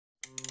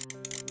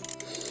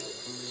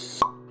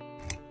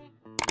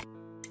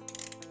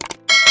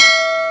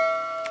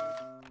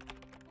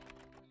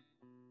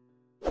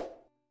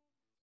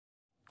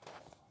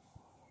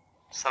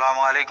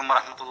അസ്സലാമലൈക്കും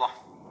വറഹ്മത്തുള്ളാഹി.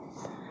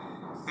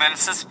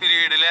 മെൻസസ്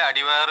പീരീഡിലെ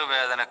അടിവയറ്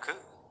വേദനക്ക്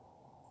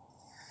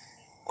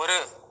ഒരു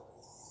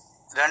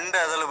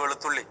 2 അതൾ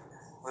വെളുത്തുള്ളി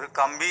ഒരു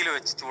കമ്പിയിൽ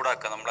വെച്ച്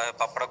ചൂടാക്കുക. നമ്മുടെ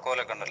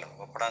പപ്പടക്കോലൊക്കെ ഉണ്ടല്ലോ,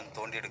 പപ്പടം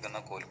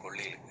തോണ്ടിയെടുക്കുന്ന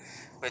കൊള്ളിയിൽ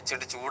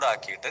വെച്ചിട്ട്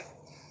ചൂടാക്കിയിട്ട്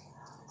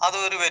അത്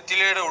ഒരു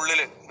വെറ്റിലയുടെ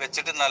ഉള്ളിൽ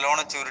വെച്ചിട്ട്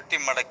നല്ലോണം ചുരുട്ടി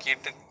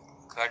മടക്കിയിട്ട്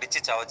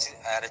കടിച്ച് ചവച്ച്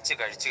അരച്ച്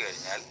കഴിച്ചു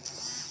കഴിഞ്ഞാൽ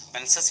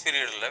മെൻസസ്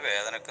പീരീഡിലെ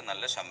വേദനക്ക്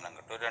നല്ല ശമനം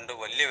കിട്ടും. 2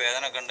 വലിയ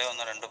വേദന കണ്ടേ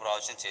 1-2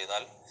 പ്രാവശ്യം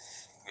ചെയ്താൽ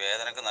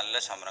വേദനക്ക് നല്ല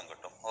ശമനം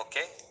കിട്ടും.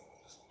 ഓക്കെ.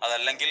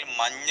 അതല്ലെങ്കിൽ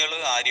മഞ്ഞൾ,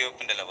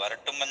 ആര്യവേപ്പിൻ്റെ ഇല,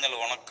 വരട്ടും മഞ്ഞൾ,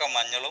 ഉണക്ക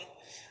മഞ്ഞളും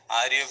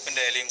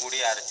ആര്യവേപ്പിൻ്റെ ഇലയും കൂടി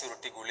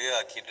അരച്ചുരുട്ടി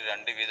ഗുളികയാക്കിയിട്ട്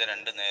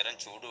 2 നേരം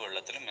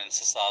ചൂടുവെള്ളത്തിൽ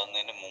മെൻസസ്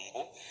ആകുന്നതിന്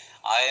മുമ്പും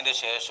ആയതിൻ്റെ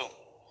ശേഷവും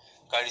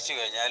കഴിച്ചു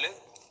കഴിഞ്ഞാൽ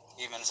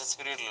ഈ മെൻസസ്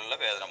പീരീഡിലുള്ള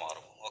വേദന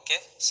മാറും. ഓക്കെ.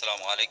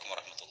 അസ്സലാമു അലൈക്കും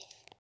വറഹ്മത്തുള്ളാഹി.